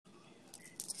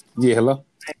Yeah, hello?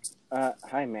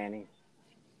 Hi, Manny.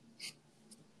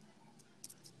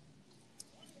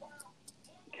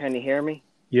 Can you hear me?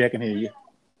 Yeah, I can hear you.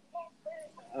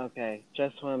 Okay,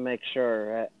 just want to make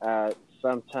sure.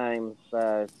 Sometimes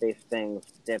these things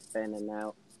dip in and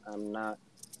out. I'm not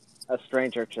a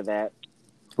stranger to that.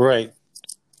 Right.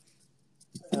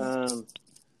 Um,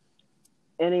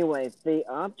 anyway, the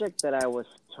object that I was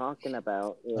talking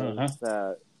about is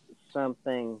Uh-huh.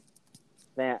 something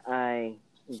that I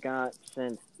got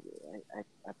since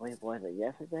I believe was it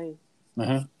yesterday?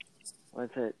 Uh-huh. Was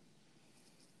it?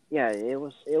 Yeah, it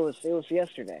was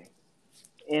yesterday,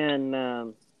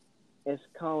 and it's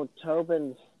called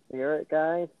Tobin's Spirit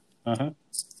Guide. Uh-huh.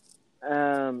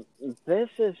 Um, this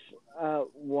is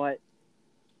what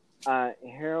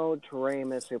Harold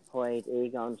Ramis, who played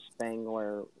Egon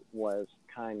Spengler, was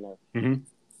kind of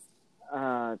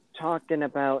Mm-hmm. talking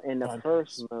about in the Oh,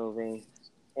 first nice. movie,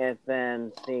 and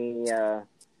then the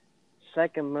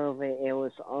second movie, it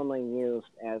was only used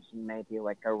as maybe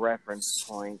like a reference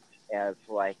point, as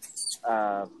like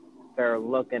uh, they're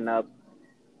looking up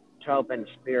Tobin's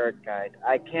Spirit Guide.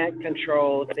 I can't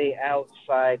control the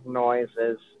outside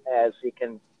noises, as you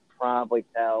can probably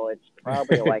tell. It's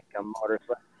probably like a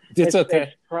motorcycle. It's It's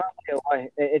okay. probably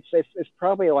like it's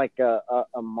probably like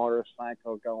a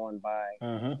motorcycle going by.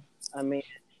 Uh-huh. I mean,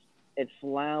 it's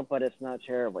loud, but it's not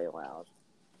terribly loud.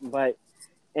 But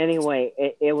anyway,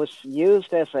 it was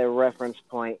used as a reference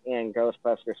point in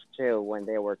Ghostbusters 2 when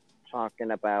they were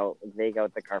talking about Vigo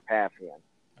the Carpathian.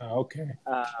 Okay.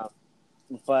 Uh,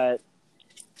 but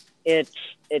it's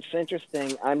it's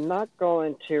interesting. I'm not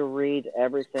going to read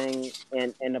everything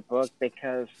in a book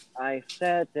because I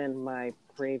said in my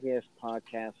previous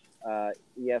podcast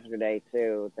yesterday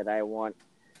too that I want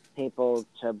people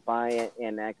to buy it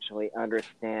and actually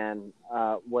understand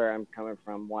where I'm coming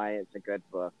from, why it's a good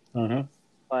book. Uh-huh.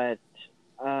 But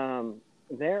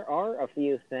there are a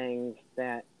few things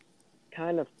that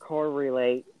kind of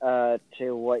correlate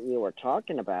to what you were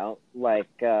talking about. Like,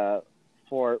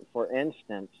 for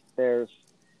instance, there's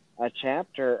a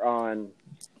chapter on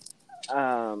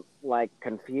like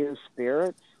confused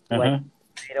spirits. Like Uh-huh.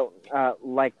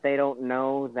 they don't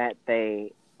know that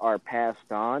they are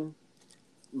passed on,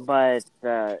 but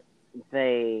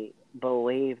they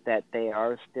believe that they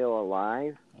are still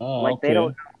alive. Oh, Like they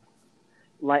don't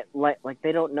okay. like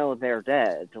they don't know they're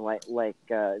dead.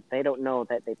 They don't know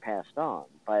that they passed on.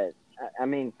 But I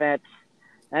mean that's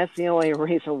the only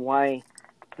reason why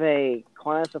they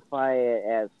classify it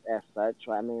as such.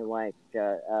 I mean,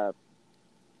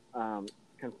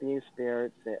 confused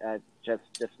spirits.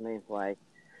 Just means like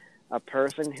a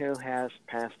person who has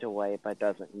passed away but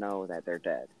doesn't know that they're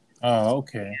dead. Oh,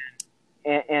 okay.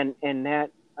 And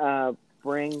that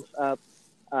brings up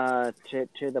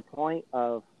to the point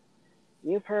of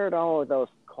you've heard all of those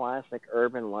classic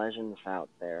urban legends out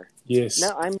there. Yes.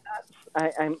 No, I'm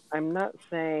not. I'm not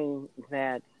saying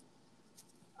that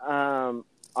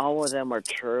all of them are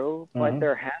true, but Uh-huh.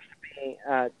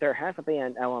 there has to be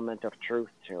an element of truth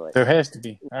to it. There has to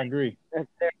be. I agree. There,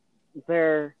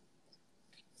 there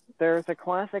there's a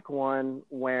classic one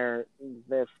where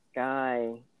this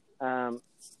guy, um,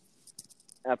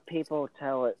 people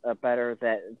tell it better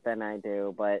than I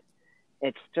do, but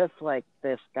it's just like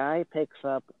this guy picks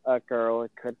up a girl.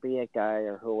 It could be a guy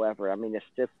or whoever. I mean, it's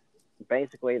just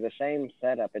basically the same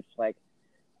setup. It's like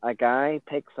a guy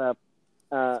picks up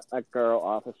a girl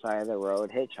off the side of the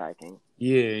road hitchhiking,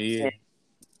 Yeah, yeah.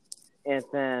 and,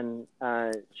 and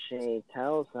then she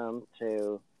tells him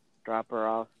to drop her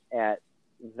off at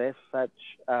this such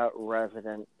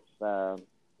residence, uh,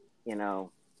 you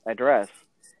know, address,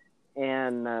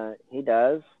 and he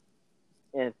does,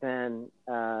 and then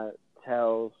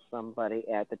tells somebody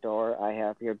at the door, "I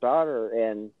have your daughter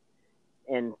in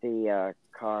the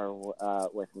car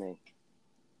with me."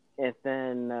 And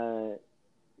then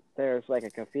there's like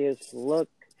a confused look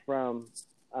from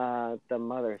the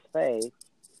mother's face,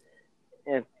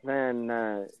 and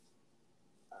then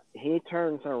he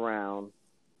turns around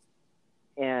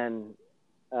and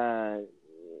uh,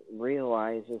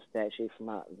 realizes that she's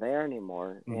not there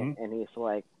anymore, Mm-hmm. and he's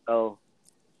like, "Oh,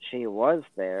 she was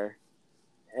there."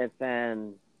 And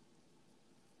then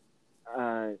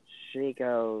uh, she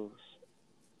goes,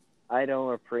 "I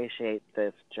don't appreciate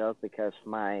this joke because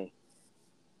my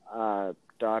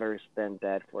daughter's been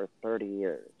dead for 30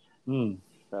 years." Mm.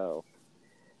 So,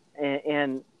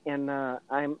 and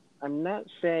I'm not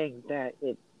saying that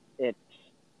it's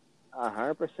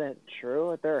 100%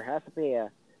 true. There has to be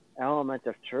a element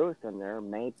of truth in there.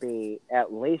 Maybe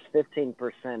at least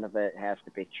 15% of it has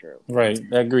to be true. Right.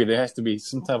 I agree. There has to be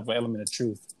some type of element of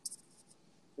truth.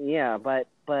 yeah, but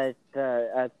the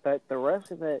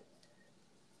rest of it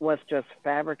was just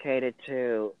fabricated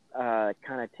to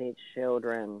kind of teach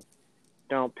children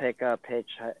don't pick up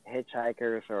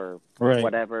hitchhikers or Right.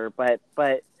 whatever.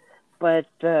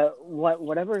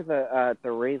 Whatever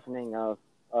the reasoning of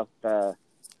the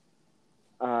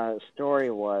story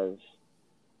was,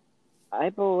 I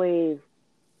believe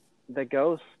the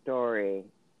ghost story,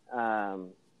 um,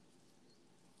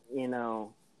 you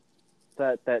know,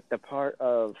 the part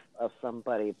of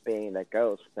somebody being a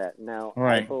ghost, that now I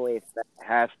Right. believe that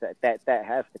has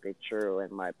to be true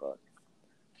in my book.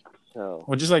 So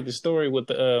Well, just like the story with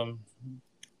the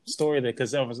story that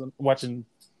because I was watching,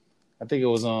 I think it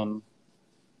was on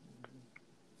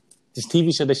this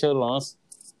TV show they showed on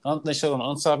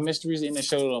Unsolved Mysteries, and they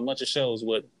showed it on a bunch of shows.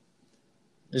 What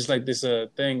it's like this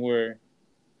thing where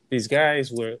these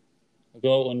guys would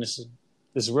go on this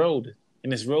road,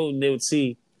 and this road they would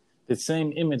see the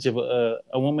same image of a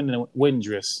woman in a wedding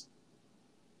dress.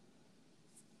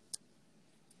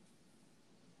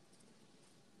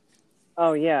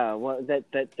 oh yeah, well that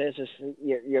this is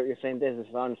you're saying this is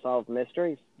unsolved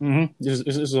mysteries. Mm-hmm. This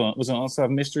was on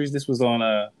Unsolved Mysteries. This was on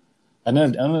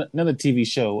another TV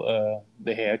show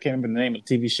they had. I can't remember the name of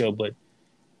the TV show, but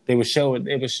they would show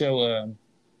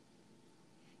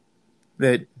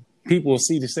that people will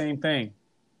see the same thing.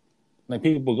 Like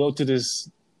people go to this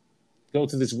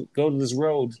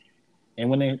road,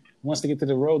 and once they get to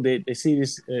the road, they see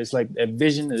this. It's like a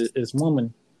vision of this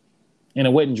woman in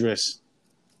a wedding dress.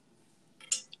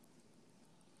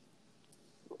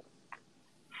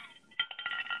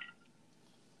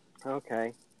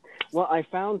 Okay. Well, I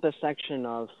found the section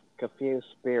of confused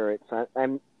spirits.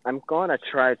 I'm going to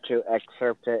try to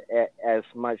excerpt it as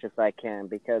much as I can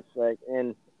because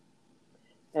in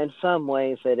some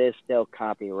ways it is still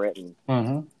copywritten.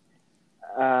 Uh-huh.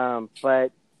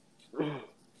 But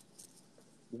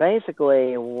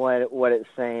basically, what it's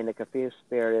saying, the confused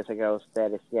spirit is a ghost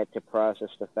that is yet to process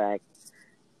the fact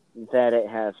that it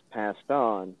has passed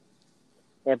on.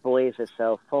 It believes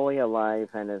itself fully alive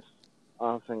and is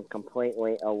often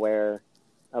completely aware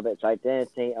of its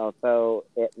identity, although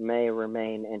it may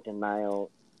remain in denial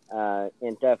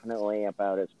indefinitely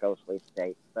about its ghostly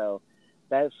state. So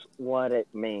that's what it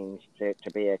means to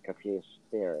be a confused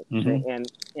spirit. Mm-hmm.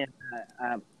 And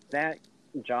that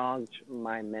jogged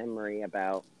my memory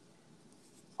about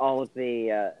all of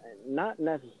the not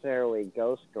necessarily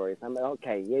ghost stories. I mean,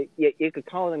 okay, you could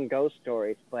call them ghost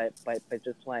stories, but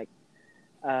just like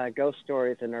ghost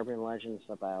stories and urban legends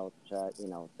about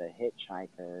the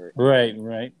hitchhiker, Right.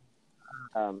 Right.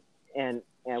 um, and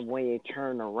when you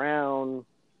turn around,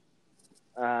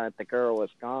 the girl was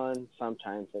gone.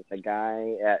 Sometimes it's a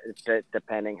guy,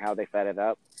 depending how they set it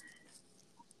up.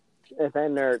 And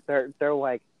then they're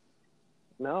like,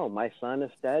 no, my son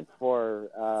is dead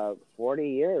for 40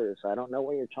 years. I don't know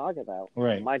what you're talking about.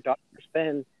 Right. My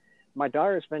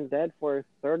daughter's been dead for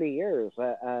 30 years.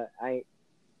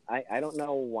 I don't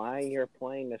know why you're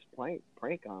playing this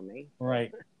prank on me.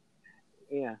 Right.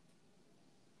 Yeah.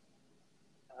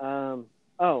 Um,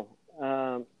 oh,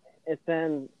 it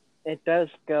then it does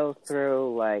go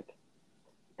through like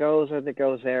goes or the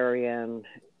Gozerian.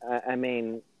 I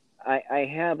mean, I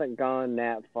haven't gone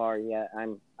that far yet.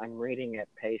 I'm reading it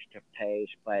page to page,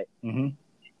 but Mm-hmm.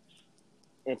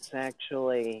 it's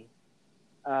actually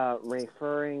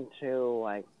referring to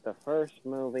like the first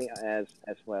movie as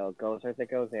well. Goes or the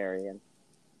Gozerian,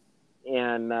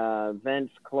 and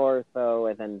Vince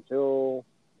Clortho, and then Zool,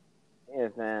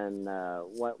 and then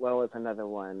what was another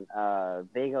one?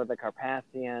 Vigo the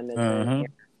Carpathian is in Uh-huh.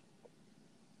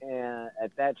 here, and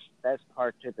that's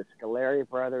part two. The Scaleri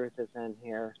brothers is in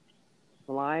here.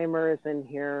 Slimer is in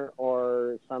here,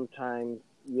 or sometimes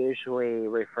usually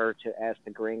referred to as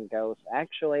the Green Ghost.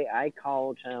 Actually, I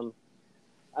called him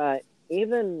uh,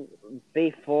 even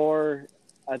before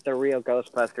the real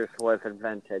Ghostbusters was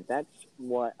invented. That's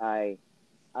what I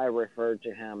referred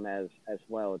to him as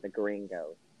well, the Green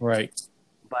Ghost. Right.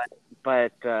 But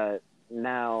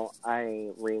now I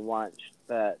rewatched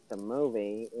the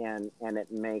movie, and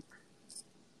it makes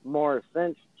more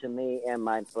sense to me in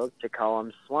my book to call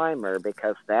him Slimer,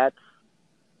 because that's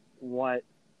what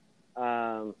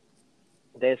um,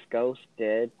 this ghost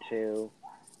did to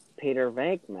Peter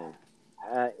Venkman.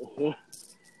 Uh, he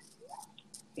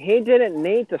he didn't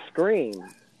need to scream.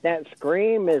 That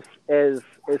scream is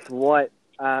what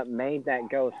made that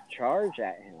ghost charge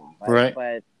at him. Right.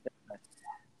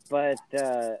 But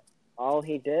all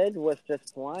he did was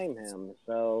just slime him.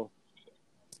 So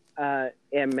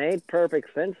it made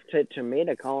perfect sense to me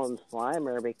to call him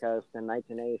Slimer, because in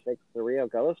 1986 the real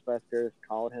Ghostbusters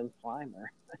called him Slimer.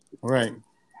 Right.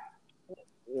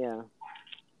 Yeah.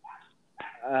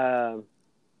 Um,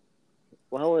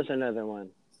 what was another one?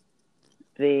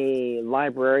 The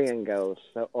librarian ghost,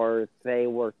 or they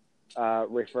were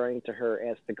referring to her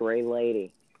as the Gray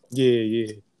Lady.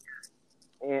 Yeah,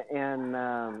 yeah. And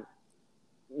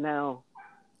now,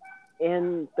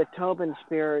 in the Tobin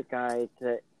Spirit Guide,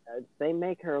 they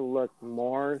make her look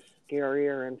more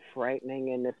scarier and frightening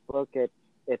in this book.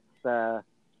 It's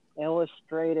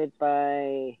illustrated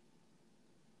by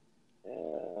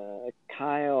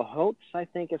Kyle Holtz, I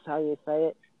think is how you say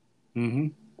it. Mm-hmm.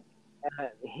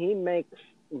 He makes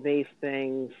these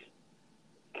things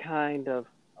kind of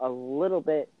a little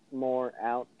bit more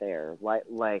out there,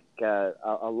 like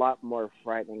a lot more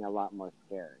frightening, a lot more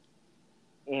scary,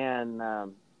 and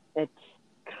it's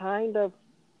kind of.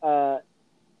 Uh,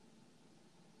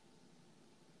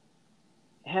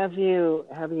 have you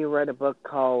read a book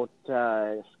called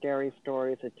 "Scary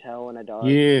Stories to Tell in the Dark"?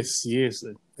 Yes, yes.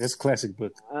 That's a classic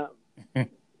book. Uh,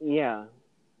 yeah,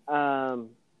 um,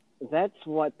 that's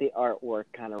what the artwork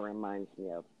kind of reminds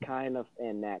me of, kind of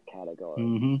in that category.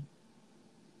 Mm-hmm.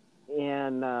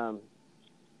 And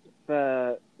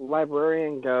the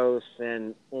librarian ghost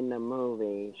in the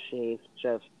movie, she's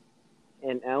just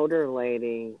an elder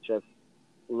lady just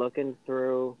looking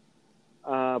through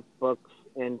books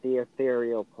in the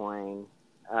ethereal plane,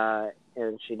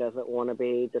 and she doesn't want to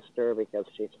be disturbed because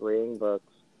she's reading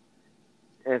books.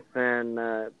 And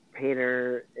then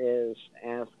Peter is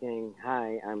asking,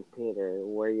 "Hi, I'm Peter.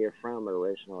 Where you're from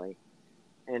originally?"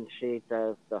 And she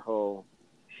does the whole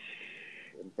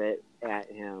bit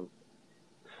at him.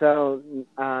 So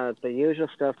the usual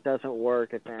stuff doesn't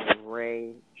work, and then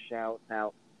Ray shouts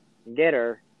out, "Get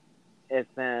her!" It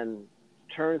then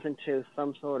turns into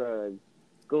some sort of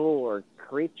ghoul or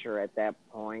creature at that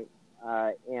point,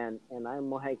 and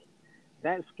I'm like,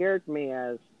 that scared me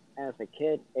as a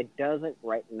kid. It doesn't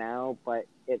right now, but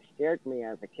it scared me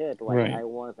as a kid. Like Right. I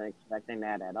wasn't expecting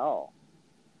that at all.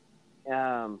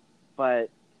 But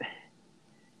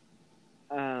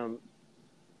um,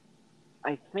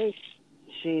 I think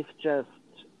she's just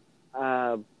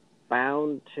uh,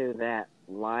 bound to that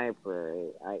library.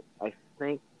 I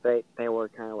think they were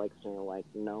kind of like saying like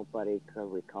nobody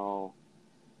could recall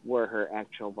where her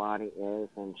actual body is,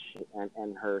 and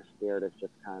and her spirit is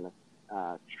just kind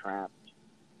of trapped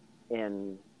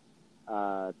in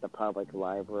the public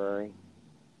library.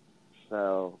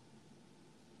 So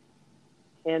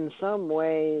in some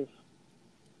ways,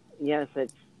 yes,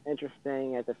 it's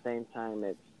interesting. At the same time,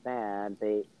 it's sad.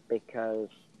 Because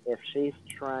if she's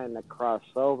trying to cross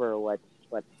over, let's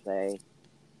say,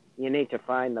 you need to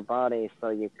find the body so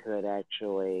you could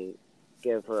actually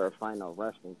give her a final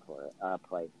resting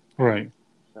place. Right.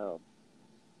 So,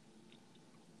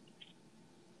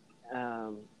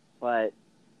 but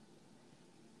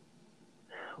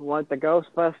what the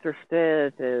Ghostbusters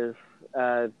did is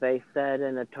they said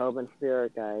in the Tobin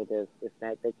Spirit Guide is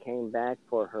that they came back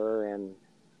for her and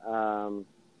um,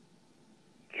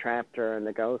 trapped her in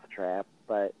the ghost trap.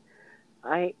 But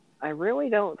I really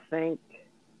don't think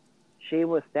she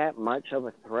was that much of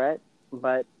a threat.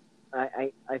 But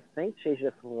I think she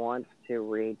just wants to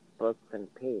read books in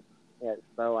peace. Yeah,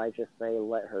 so I just say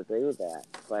let her do that.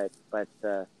 But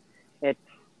it's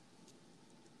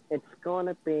it's going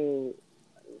to be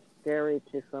scary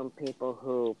to some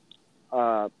people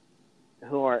uh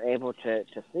who are able to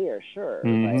see her, sure,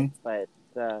 Mm-hmm.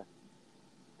 uh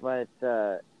but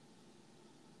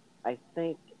I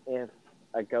think if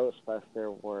a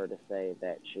Ghostbuster were to say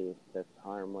that she's just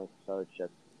harmless, so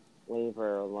just leave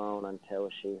her alone until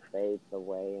she fades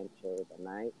away into the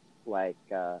night, like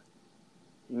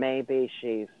maybe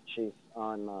she's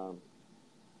on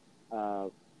uh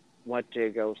what do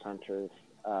ghost hunters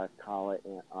call it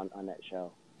on that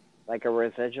show, like a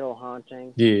residual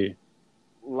haunting, Yeah.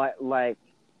 like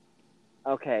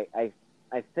okay,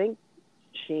 I think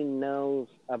she knows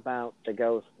about the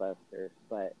Ghostbusters,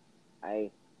 but I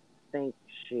think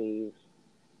she's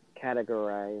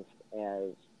categorized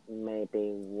as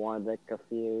maybe one of the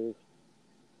confused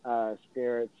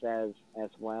spirits as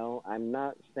well. I'm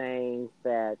not saying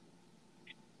that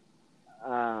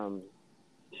um,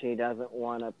 she doesn't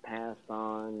want to pass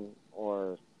on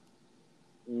or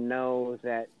know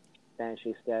that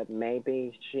she's dead.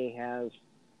 Maybe she has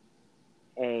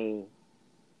a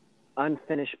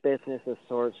unfinished business of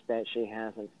sorts that she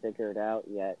hasn't figured out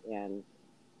yet, and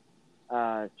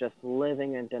just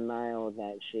living in denial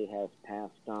that she has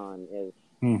passed on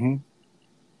Mm-hmm.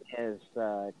 is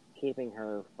keeping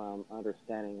her from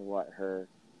understanding what her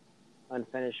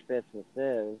unfinished business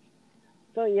is.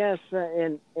 So yes,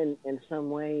 in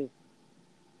some ways,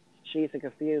 she's a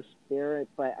confused spirit,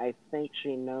 but I think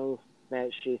she knows that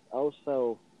she's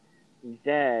also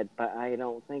dead, but I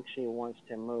don't think she wants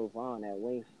to move on. At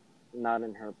least not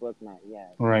in her book, not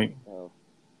yet. Right. So,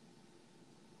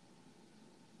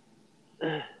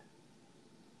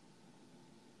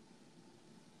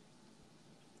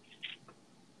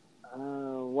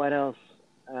 what else?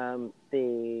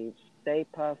 The Stay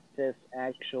Puft is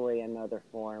actually another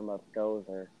form of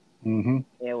Gozer. Mm-hmm.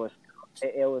 It was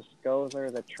it was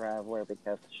Gozer the Traveler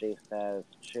because she says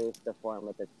choose the form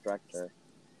of Destructor.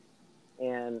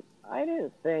 And I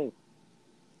didn't think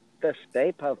the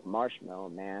Stay Puft Marshmallow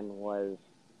Man was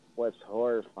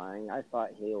horrifying. I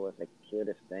thought he was the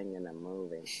cutest thing in the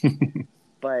movie.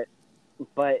 But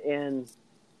but in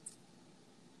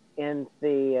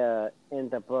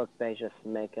the book they just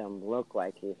make him look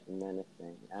like he's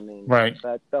menacing. I mean, Right.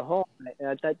 but the whole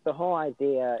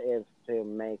idea is to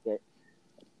make it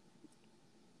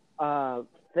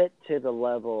fit to the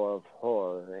level of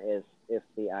horror is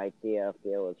the idea of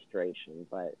the illustration.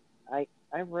 But I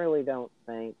really don't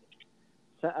think.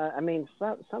 So, I mean,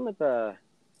 some of the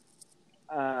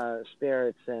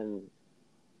spirits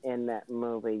in that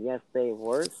movie, yes, they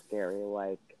were scary,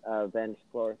 like Vince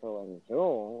Clortho and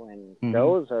Zool, and Mm-hmm.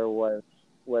 Gozer was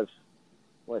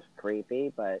was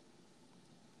creepy, but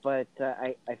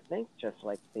I think just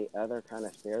like the other kind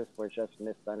of spirits were just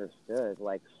misunderstood.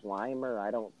 Like Slimer, I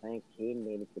don't think he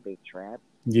needed to be trapped.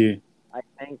 Yeah. I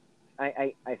think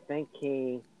I think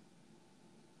he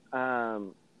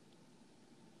um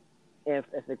if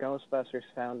the Ghostbusters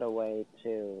found a way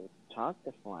to talk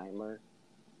to Slimer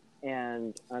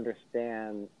and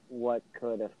understand what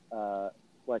could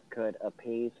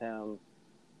appease him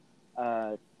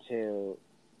to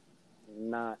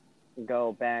not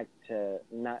go back to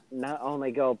not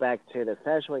only go back to the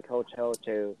Sedgwick Hotel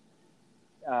to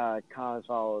cause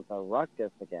all of the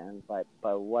ruckus again, but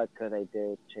what could they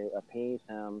do to appease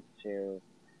him to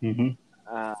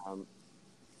Mm-hmm. um,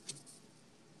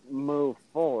 move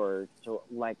forward to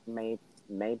like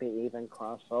maybe even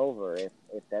cross over if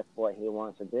that's what he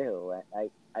wants to do.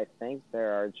 I think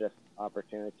there are just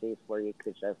opportunities where you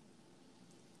could just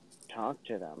talk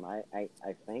to them. I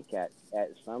think at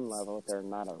some level they're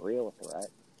not a real threat.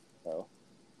 So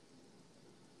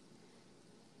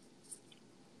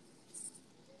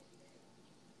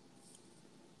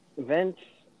Vince,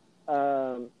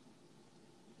 um,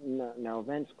 no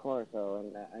Vince Corso,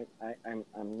 and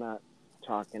I'm not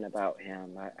talking about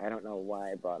him. I don't know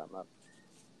why I brought him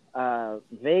up.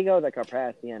 Vigo the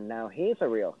Carpathian. Now he's a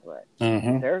real threat.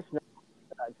 Mm-hmm.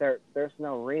 There's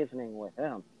no reasoning with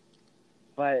him.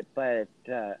 But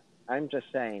I'm just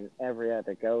saying every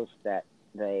other ghost that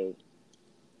they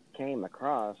came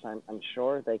across, I'm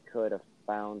sure they could have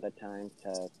found the time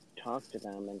to talk to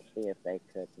them and see if they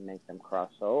could make them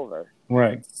cross over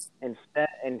Right.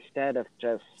 instead of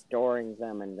just storing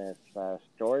them in this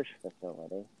storage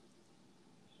facility.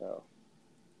 So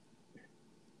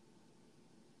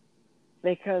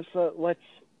because let's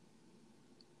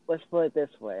put it this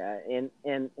way,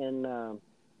 in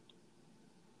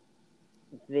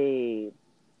the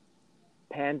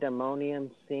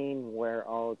pandemonium scene where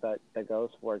all the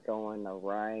ghosts were going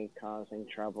awry, causing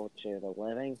trouble to the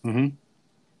living.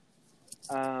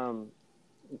 Mm-hmm. Um,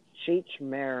 Cheech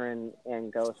Marin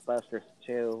in Ghostbusters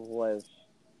 2 was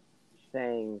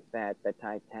saying that the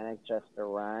Titanic just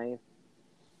arrived,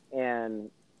 and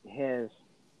his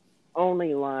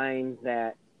only line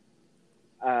that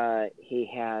he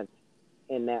had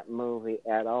in that movie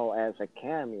at all as a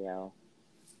cameo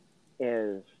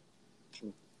is,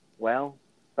 well,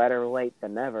 better late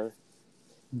than never.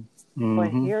 But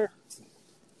Mm-hmm.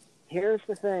 here's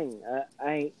the thing.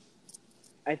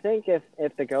 I think if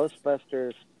the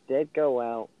Ghostbusters did go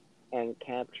out and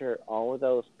capture all of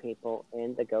those people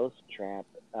in the ghost trap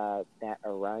that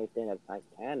arrived in a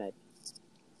Titanic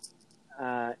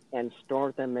and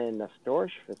stored them in a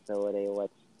storage facility,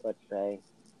 let's say,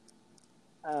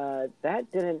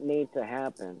 that didn't need to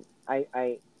happen.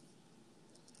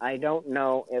 I don't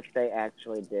know if they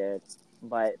actually did,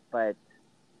 but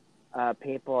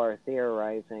people are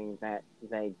theorizing that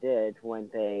they did when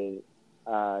they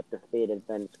defeated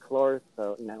Vince Clortho.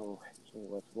 So no,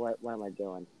 what am I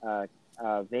doing?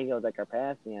 Vigo the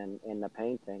Carpathian in the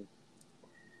painting,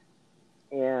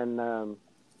 and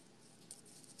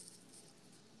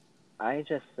I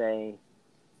just say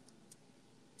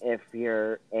if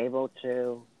you're able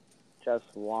to, just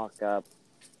walk up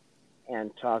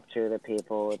and talk to the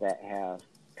people that have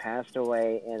passed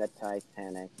away in the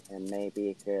Titanic, and maybe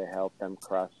you could help them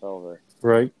cross over.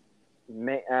 Right.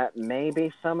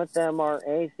 Maybe some of them are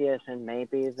atheists, and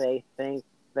maybe they think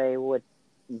they would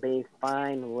be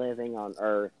fine living on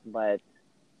Earth, but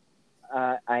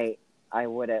I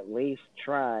would at least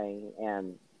try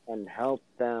and help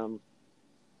them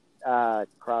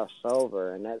cross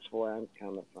over, and that's where I'm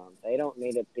coming from. They don't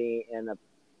need to be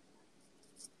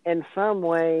in some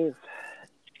ways,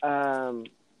 um,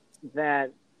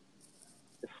 that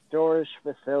storage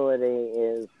facility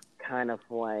is kind of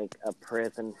like a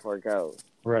prison for ghosts,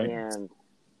 Right. and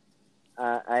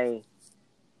I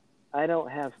I don't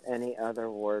have any other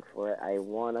word for it. I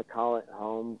want to call it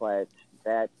home, but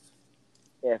that's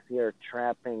if you're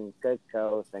trapping good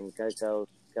ghosts, and good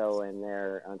ghosts go in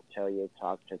there until you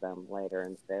talk to them later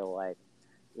and say like,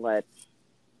 let's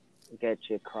get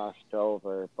you crossed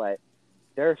over, but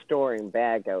they're storing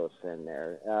bad ghosts in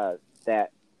there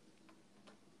that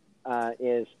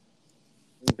is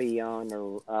beyond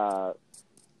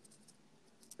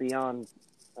beyond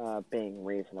being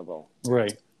reasonable,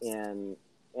 Right. and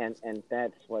and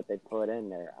that's what they put in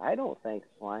there. I don't think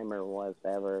Slimer was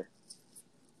ever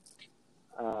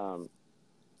um,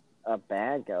 a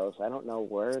bad ghost. I don't know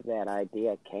where that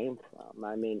idea came from.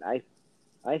 I mean, I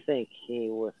think he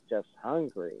was just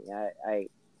hungry.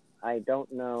 I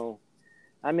don't know.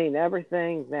 I mean,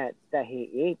 everything that he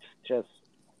eats just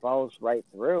falls right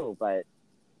through, but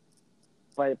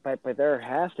there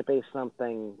has to be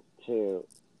something to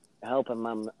help him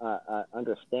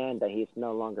understand that he's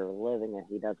no longer living and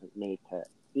he doesn't need to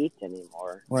eat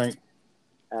anymore. Right.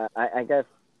 I guess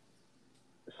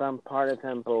some part of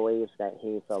him believes that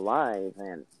he's alive,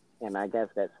 and I guess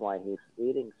that's why he's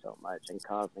eating so much and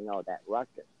causing all that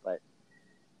ruckus. But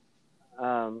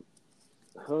um,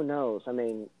 who knows? I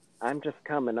mean, I'm just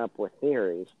coming up with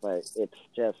theories, but it's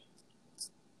just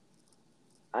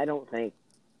I don't think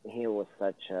he was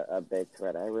such a big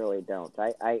threat. I really don't.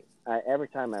 I every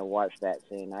time I watch that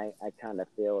scene, I kind of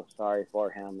feel sorry for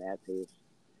him as he's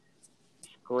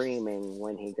screaming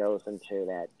when he goes into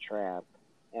that trap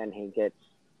and he gets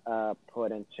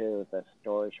put into the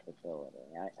storage facility.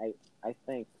 I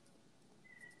think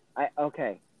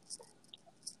okay.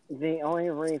 The only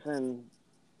reason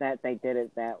that they did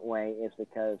it that way is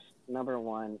because number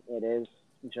one, it is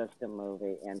just a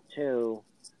movie, and two,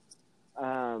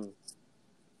 um,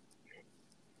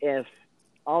 if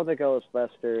all the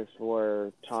Ghostbusters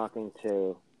were talking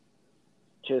to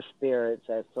spirits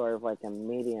as sort of like a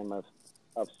medium of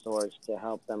sorts to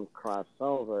help them cross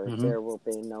over, Mm-hmm. there will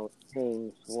be no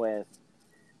scenes with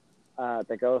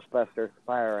the Ghostbusters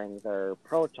firing their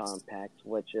proton packs,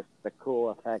 which is the cool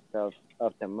effect of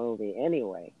the movie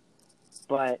anyway.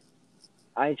 But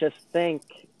I just think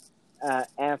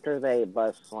after they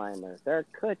bust Slimer, there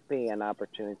could be an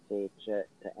opportunity to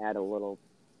add a little,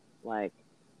 like,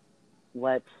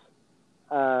 let's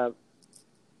uh,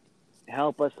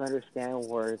 help us understand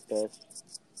where this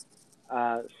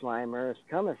Slimer is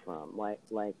coming from.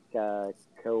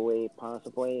 Could we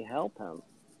possibly help him?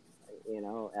 You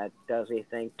know, does he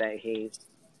think that he's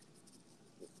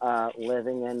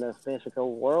living in the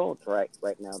physical world right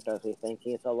now? Does he think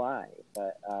he's alive?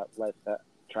 Let's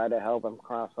try to help him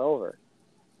cross over.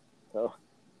 So,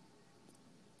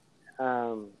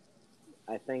 um,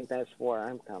 I think that's where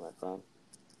I'm coming from.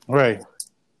 Right.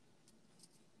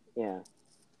 Yeah.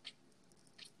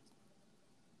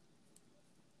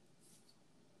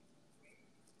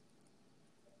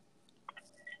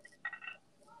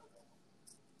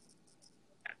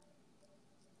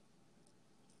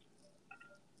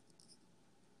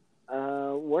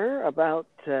 We're about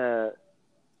to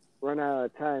run out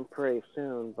of time pretty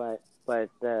soon, but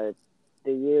do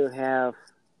you have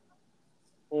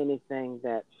anything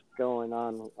that's going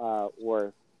on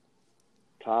worth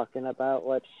talking about?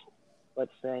 Let's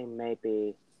say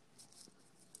maybe.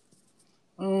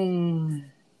 Um.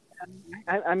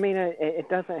 I mean, it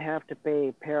doesn't have to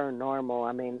be paranormal.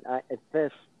 I mean,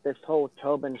 this whole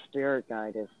Tobin Spirit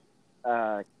Guide is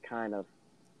kind of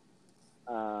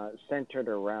centered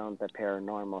around the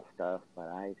paranormal stuff, but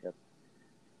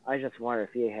I just wonder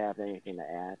if you have anything to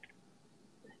add.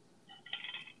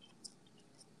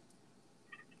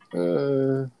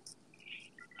 Uh.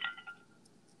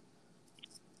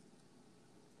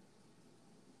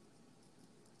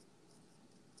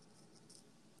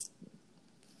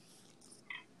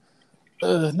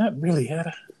 Not really,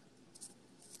 Ada.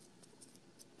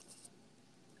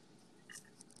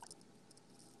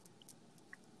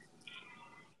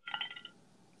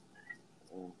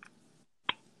 Uh,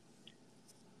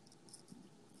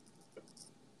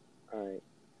 all right.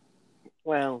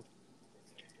 Well,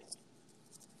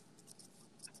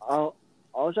 I'll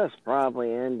I'll just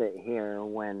probably end it here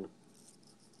when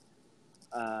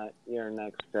you're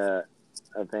next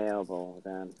available.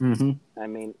 Then Mm-hmm. I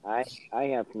mean, I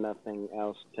have nothing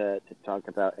else to talk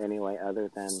about anyway,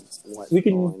 other than what's We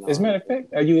can. going As a on. matter of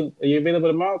fact, are you available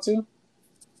tomorrow too?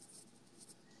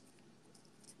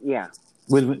 Yeah.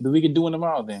 But we can do it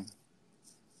tomorrow then.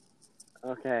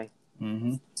 Okay.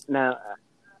 Mm-hmm. Now,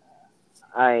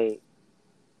 I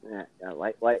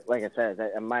like I said,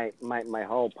 my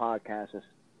whole podcast is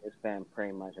been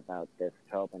pretty much about this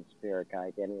Tobin Spirit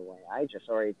Guide anyway. I just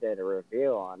already did a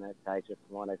review on it. I just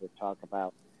wanted to talk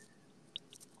about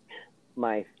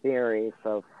my theories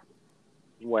of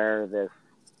where this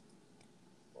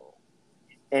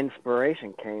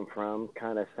inspiration came from.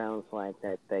 Kind of sounds like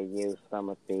that they used some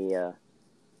of the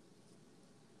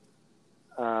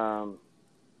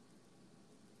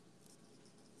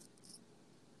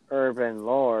urban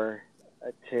lore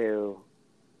to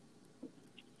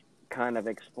kind of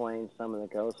explain some of the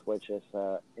ghosts, which is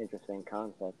an interesting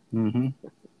concept. Mm-hmm.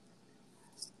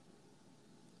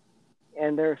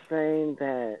 And they're saying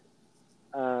that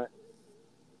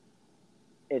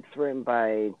it's written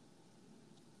by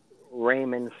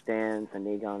Raymond Stans and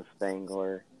Egon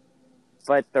Spengler,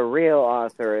 but the real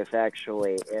author is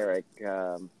actually Eric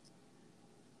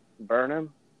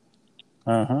Burnham.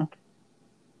 Uh-huh.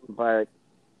 But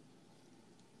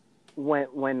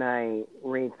when I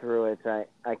read through it,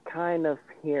 I kind of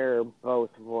hear both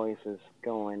voices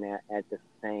going at the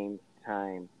same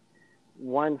time.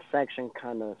 One section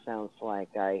kind of sounds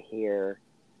like I hear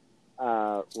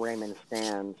Raymond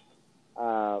Stan's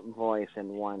voice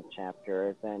in one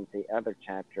chapter. Then the other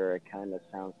chapter, it kind of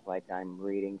sounds like I'm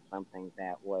reading something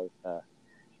that was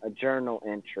a journal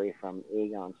entry from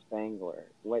Egon Spengler,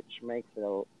 which makes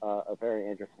it a very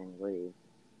interesting read.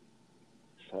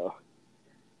 So,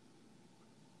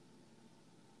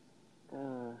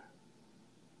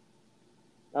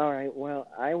 all right. Well,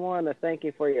 I want to thank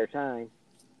you for your time.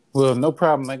 Well, no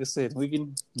problem. Like I said, we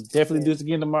can definitely do this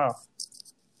again tomorrow.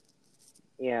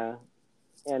 Yeah.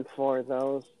 And for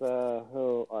those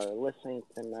who are listening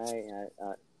tonight,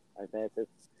 I bet this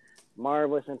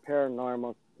Marvelous and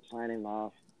Paranormal signing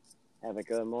off. Have a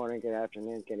good morning, good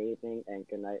afternoon, good evening, and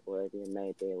good night wherever you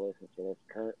may be listening to this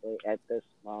currently at this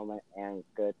moment. And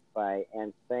goodbye.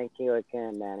 And thank you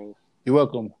again, Manning. You're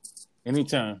welcome.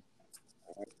 Anytime.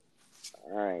 All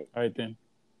right. All right then.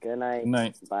 Good night. Good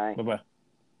night. Bye. Bye-bye.